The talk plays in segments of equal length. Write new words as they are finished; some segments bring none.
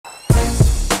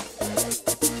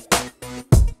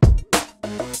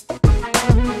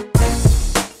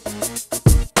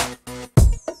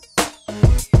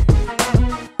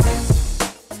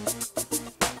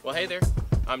there,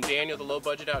 I'm Daniel, the Low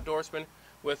Budget Outdoorsman,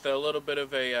 with a little bit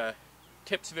of a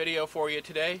tips video for you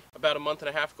today. About a month and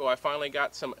a half ago, I finally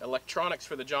got some electronics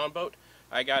for the John boat.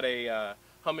 I got a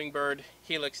Humminbird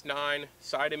Helix 9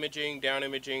 side imaging, down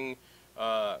imaging,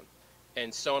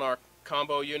 and sonar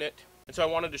combo unit. And so I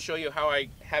wanted to show you how I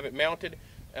have it mounted,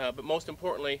 but most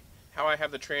importantly, how I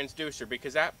have the transducer,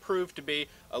 because that proved to be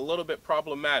a little bit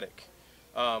problematic.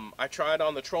 I tried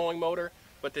on the trolling motor,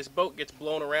 but this boat gets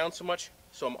blown around so much,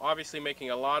 so I'm obviously making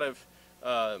a lot of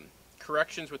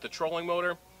corrections with the trolling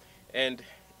motor, and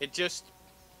it just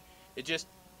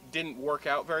didn't work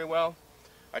out very well.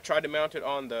 I tried to mount it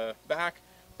on the back,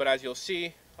 but as you'll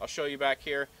see, I'll show you back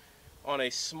here, on a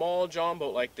small John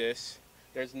boat like this,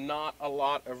 there's not a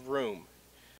lot of room.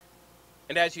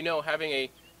 And as you know, having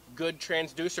a good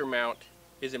transducer mount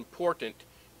is important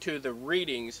to the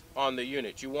readings on the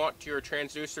unit. You want your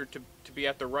transducer to be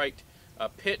at the right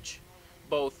pitch,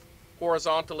 both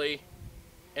horizontally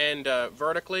and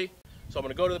vertically. So I'm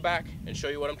going to go to the back and show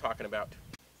you what I'm talking about.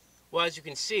 Well, as you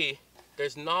can see,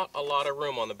 there's not a lot of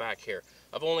room on the back here.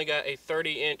 I've only got a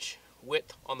 30-inch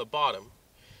width on the bottom.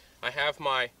 I have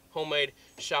my homemade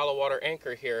shallow water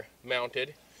anchor here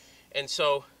mounted, and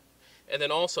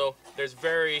then also there's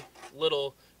very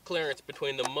little clearance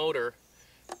between the motor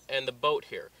and the boat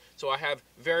here. So I have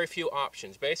very few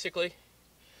options. Basically,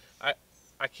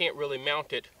 I can't really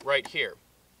mount it right here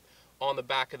on the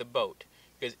back of the boat,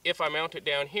 because if I mount it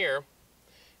down here,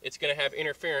 it's going to have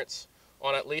interference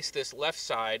on at least this left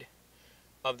side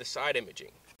of the side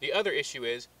imaging. The other issue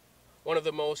is, one of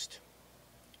the most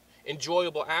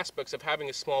enjoyable aspects of having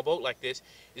a small boat like this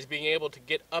is being able to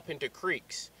get up into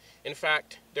creeks. In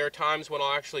fact, there are times when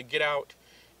I'll actually get out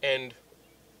and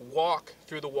walk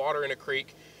through the water in a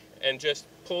creek and just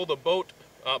pull the boat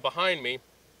behind me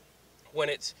when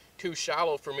it's too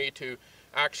shallow for me to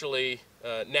actually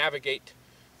navigate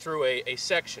through a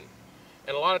section.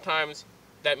 And a lot of times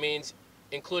that means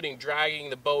including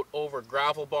dragging the boat over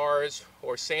gravel bars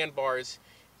or sandbars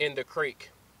in the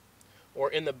creek,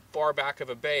 or in the far back of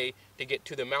a bay to get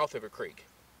to the mouth of a creek.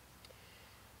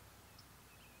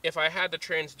 If I had the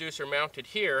transducer mounted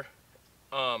here,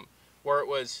 where it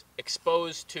was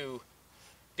exposed to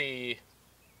the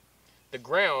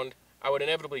ground, I would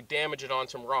inevitably damage it on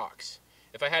some rocks.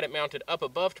 If I had it mounted up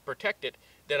above to protect it,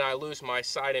 then I lose my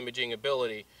side imaging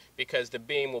ability because the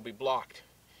beam will be blocked.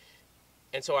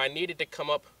 And so I needed to come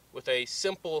up with a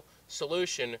simple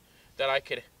solution that I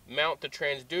could mount the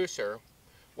transducer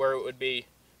where it would be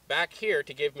back here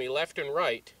to give me left and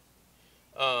right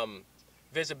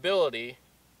visibility,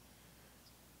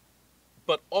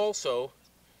 but also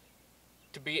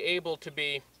to be able to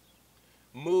be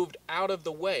moved out of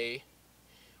the way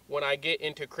when I get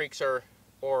into creeks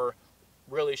or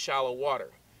really shallow water.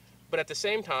 But at the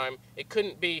same time, it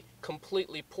couldn't be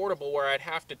completely portable where I'd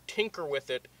have to tinker with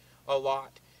it a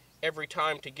lot every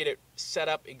time to get it set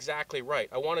up exactly right.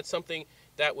 I wanted something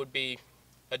that would be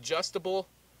adjustable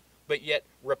but yet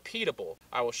repeatable.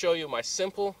 I will show you my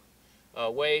simple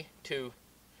way to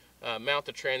mount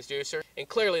the transducer. And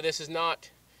clearly this is not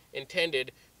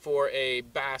intended for a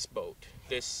bass boat,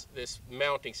 this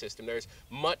mounting system. There's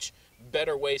much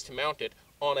better ways to mount it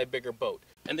on a bigger boat.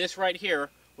 And this right here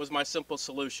was my simple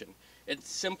solution. It's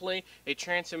simply a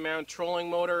transom mount trolling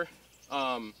motor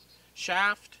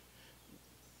shaft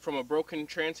from a broken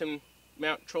transom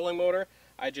mount trolling motor.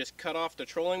 I just cut off the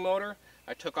trolling motor,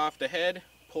 I took off the head,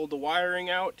 pulled the wiring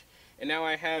out, and now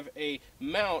I have a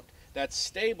mount that's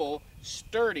stable,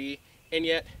 sturdy, and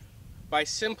yet by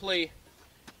simply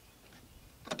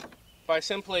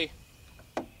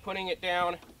putting it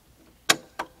down,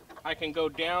 I can go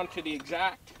down to the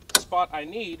exact spot I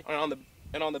need.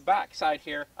 And on the back side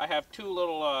here, I have two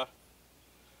little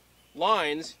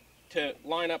lines to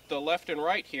line up the left and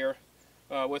right here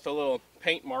with a little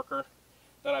paint marker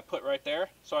that I put right there,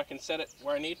 so I can set it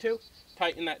where I need to,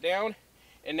 tighten that down,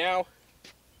 and now,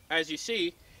 as you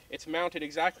see, it's mounted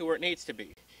exactly where it needs to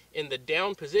be. In the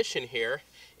down position here,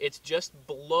 it's just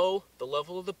below the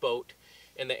level of the boat,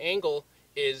 and the angle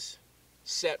is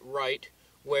set right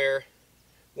where,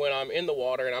 when I'm in the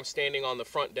water and I'm standing on the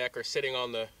front deck or sitting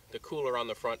on the cooler on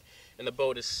the front, and the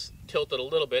boat is tilted a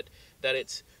little bit, that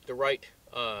it's the right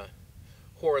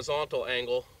horizontal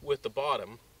angle with the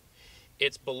bottom.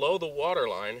 It's below the water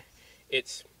line.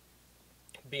 It's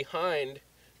behind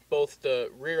both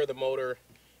the rear of the motor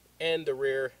and the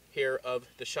rear here of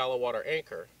the shallow water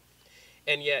anchor.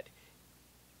 And yet,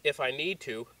 if I need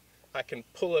to, I can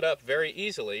pull it up very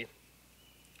easily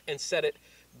and set it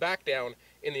back down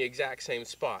in the exact same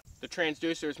spot. The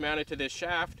transducer is mounted to this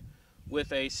shaft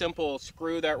with a simple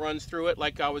screw that runs through it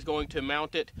like I was going to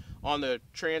mount it on the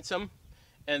transom.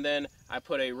 and then I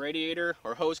put a radiator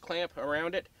or hose clamp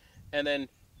around it, and then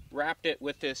wrapped it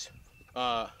with this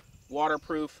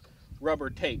waterproof rubber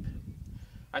tape.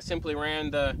 I simply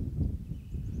ran the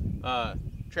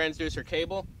transducer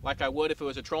cable like I would if it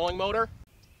was a trolling motor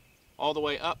all the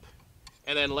way up,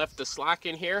 and then left the slack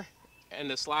in here and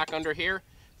the slack under here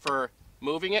for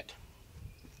moving it.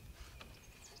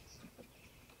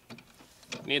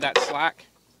 Need that slack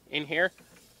in here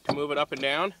to move it up and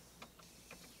down.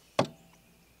 And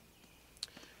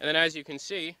then as you can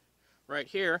see right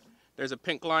here, there's a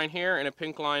pink line here and a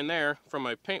pink line there from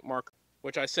my paint marker,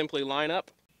 which I simply line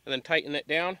up and then tighten it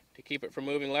down to keep it from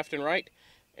moving left and right,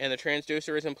 and the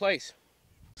transducer is in place.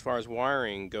 As far as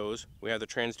wiring goes, we have the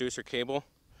transducer cable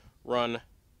run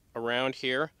around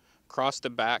here, across the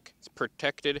back. It's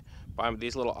protected by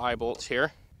these little eye bolts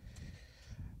here.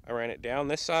 I ran it down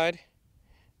this side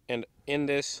and in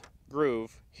this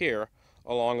groove here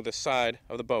along the side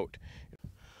of the boat.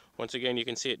 Once again, you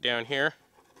can see it down here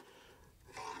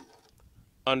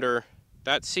under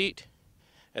that seat,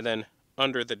 and then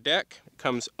under the deck. It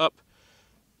comes up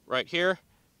right here,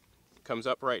 comes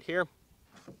up right here,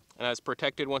 and it's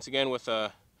protected once again with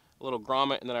a little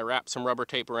grommet, and then I wrap some rubber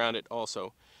tape around it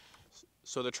also.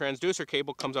 So the transducer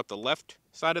cable comes up the left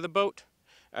side of the boat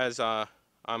as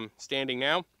I'm standing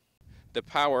now. The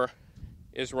power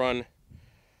is run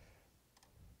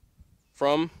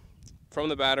from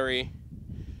the battery,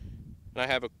 and I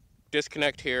have a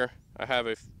disconnect here. I have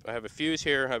a fuse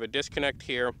here, I have a disconnect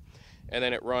here, and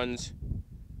then it runs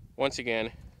once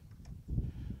again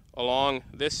along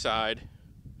this side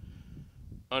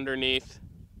underneath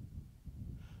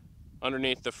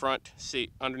the front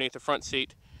seat,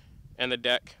 and the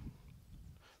deck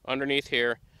underneath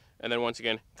here, and then once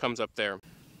again comes up there.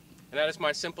 And that is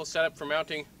my simple setup for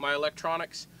mounting my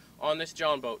electronics on this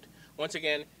John boat. Once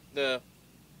again, the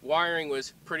wiring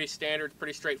was pretty standard,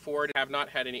 pretty straightforward. I have not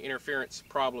had any interference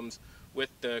problems with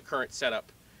the current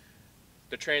setup.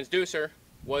 The transducer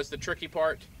was the tricky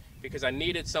part because I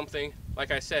needed something,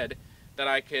 like I said, that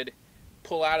I could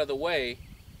pull out of the way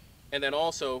and then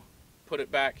also put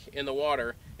it back in the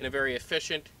water in a very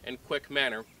efficient and quick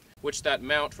manner, which that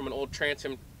mount from an old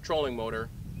transom trolling motor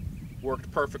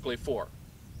worked perfectly for.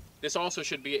 This also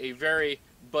should be a very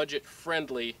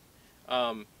budget-friendly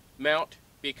mount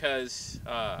because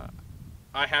I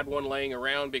had one laying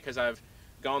around because I've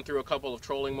gone through a couple of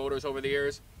trolling motors over the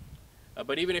years.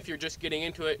 But even if you're just getting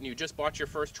into it and you just bought your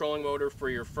first trolling motor for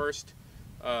your first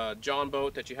John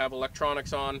boat that you have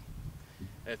electronics on,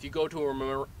 if you go to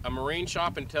a marine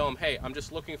shop and tell them, hey, I'm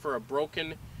just looking for a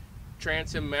broken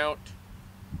transom mount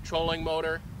trolling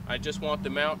motor, I just want the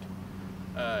mount.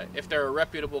 If they're a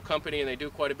reputable company and they do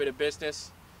quite a bit of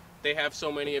business, they have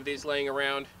so many of these laying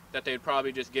around that they'd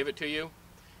probably just give it to you.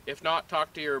 If not,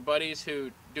 talk to your buddies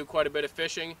who do quite a bit of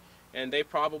fishing, and they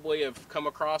probably have come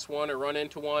across one or run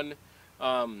into one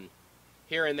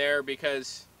here and there,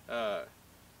 because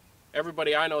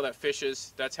everybody I know that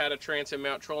fishes that's had a transom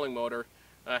mount trolling motor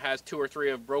has 2 or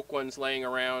 3 of broke ones laying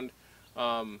around,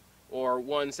 or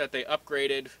ones that they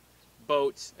upgraded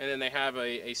boats and then they have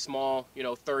a small,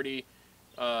 30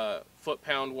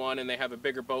 foot-pound one, and they have a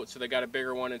bigger boat, so they got a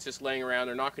bigger one. It's just laying around.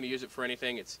 They're not going to use it for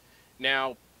anything. It's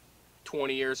now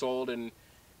 20 years old, and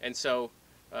so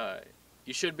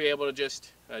you should be able to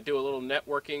just do a little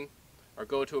networking or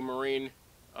go to a marine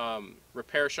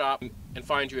repair shop and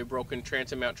find you a broken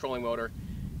transom mount trolling motor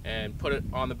and put it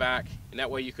on the back, and that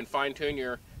way you can fine-tune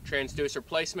your transducer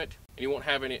placement, and you won't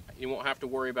have to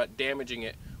worry about damaging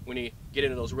it when you get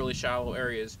into those really shallow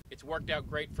areas. It's worked out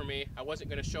great for me. I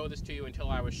wasn't going to show this to you until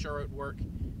I was sure it would work,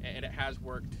 and it has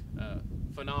worked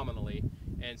phenomenally.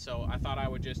 And so I thought I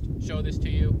would just show this to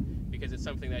you because it's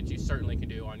something that you certainly can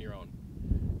do on your own.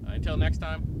 Until next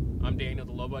time, I'm Daniel,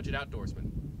 the Low Budget Outdoorsman.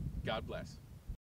 God bless.